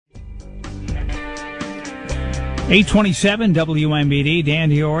827 WMBD, Dan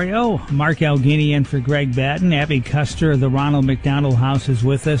Diorio, Mark Algini in for Greg Batten. Abby Custer of the Ronald McDonald House is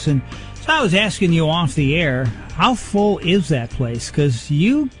with us. And so I was asking you off the air, how full is that place? Because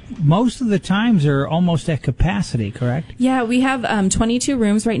you, most of the times, are almost at capacity, correct? Yeah, we have 22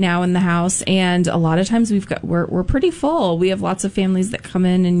 rooms right now in the house, and a lot of times we're pretty full. We have lots of families that come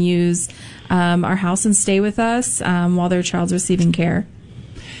in and use our house and stay with us while their child's receiving care.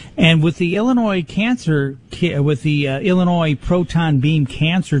 And with the Illinois Illinois Proton Beam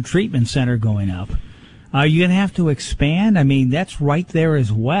Cancer Treatment Center going up, are you going to have to expand? I mean, that's right there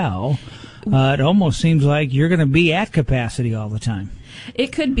as well. It almost seems like you're going to be at capacity all the time.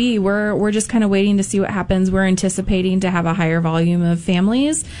 It could be. We're just kind of waiting to see what happens. We're anticipating to have a higher volume of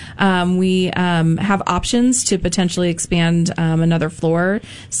families. We have options to potentially expand another floor.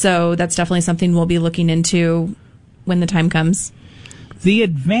 So that's definitely something we'll be looking into when the time comes. The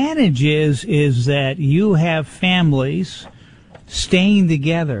advantage is that you have families staying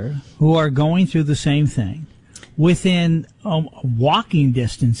together who are going through the same thing within walking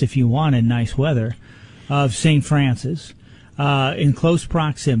distance, if you want, in nice weather, of St. Francis, in close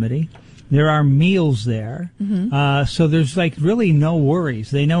proximity. There are meals there. Mm-hmm. So there's like really no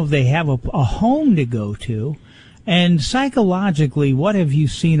worries. They know they have a home to go to. And psychologically, what have you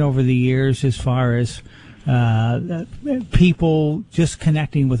seen over the years as far as people just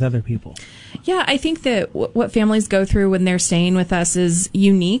connecting with other people? Yeah, I think that what families go through when they're staying with us is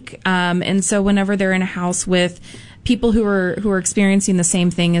unique. And so whenever they're in a house with people who are experiencing the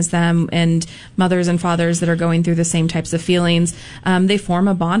same thing as them, and mothers and fathers that are going through the same types of feelings, they form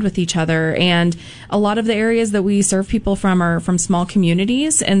a bond with each other. And a lot of the areas that we serve people from are from small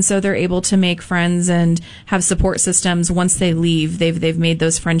communities, and so they're able to make friends and have support systems once they leave. They've made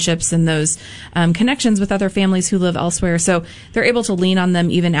those friendships and those connections with other families who live elsewhere, so they're able to lean on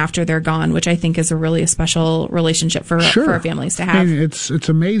them even after they're gone, which I think is a really special relationship for our families to have. I mean, it's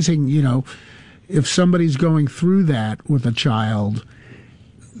amazing, if somebody's going through that with a child,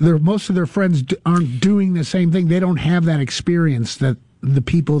 most of their friends aren't doing the same thing. They don't have that experience that the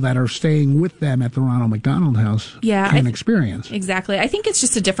people that are staying with them at the Ronald McDonald House can experience. Exactly. I think it's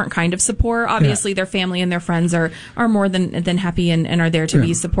just a different kind of support. Obviously, their family and their friends are more than happy and are there to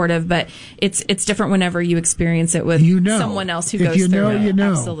be supportive, but it's different whenever you experience it with someone else who goes through it.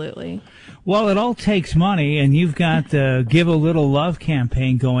 Absolutely. Well, it all takes money, and you've got the Give a Little Love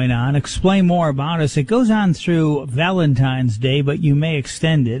campaign going on. Explain more about us. It goes on through Valentine's Day, but you may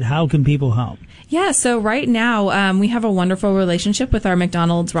extend it. How can people help? Yeah, so right now we have a wonderful relationship with our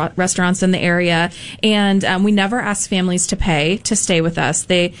McDonald's restaurants in the area, and we never ask families to pay to stay with us.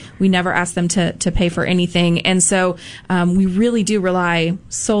 We never ask them to pay for anything, and so we really do rely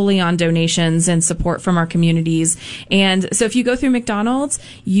solely on donations and support from our communities. And so if you go through McDonald's,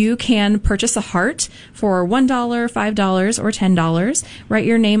 you can purchase a heart for $1, $5, or $10. Write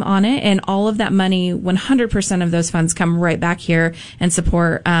your name on it, and all of that money, 100% of those funds come right back here and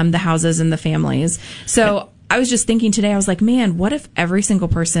support the houses and the families. So I was just thinking today, I was like, man, what if every single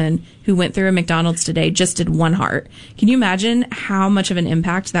person who went through a McDonald's today just did one heart? Can you imagine how much of an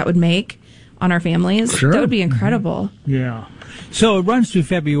impact that would make on our families? Sure. That would be incredible. Mm-hmm. Yeah. So it runs through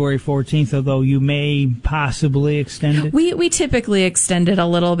February 14th, although you may possibly extend it? We typically extend it a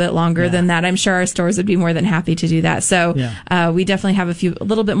little bit longer than that. I'm sure our stores would be more than happy to do that. So we definitely have a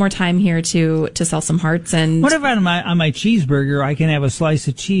little bit more time here to sell some hearts. And what if on my cheeseburger I can have a slice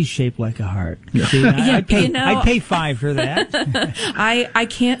of cheese shaped like a heart? See, I'd pay $5 for that. I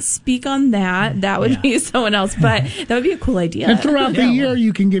can't speak on that. That would be someone else, but that would be a cool idea. And throughout the year,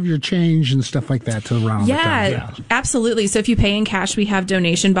 you can give your change and stuff like that to the Ronald McDonald. Absolutely. So if you pay in cash, we have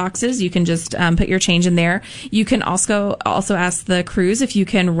donation boxes. You can just put your change in there. You can also ask the crews if you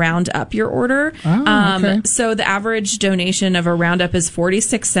can round up your order. So the average donation of a roundup is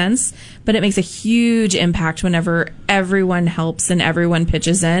 46 cents, but it makes a huge impact whenever everyone helps and everyone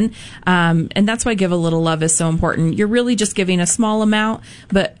pitches in. And that's why Give a Little Love is so important. You're really just giving a small amount,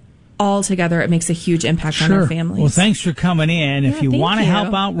 but all together, it makes a huge impact on our families. Well, thanks for coming in. If you want to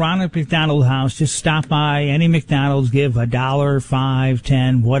help out Ronald McDonald House, just stop by any McDonald's, give $1, $5,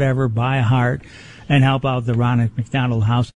 $10, whatever, buy a heart, and help out the Ronald McDonald House.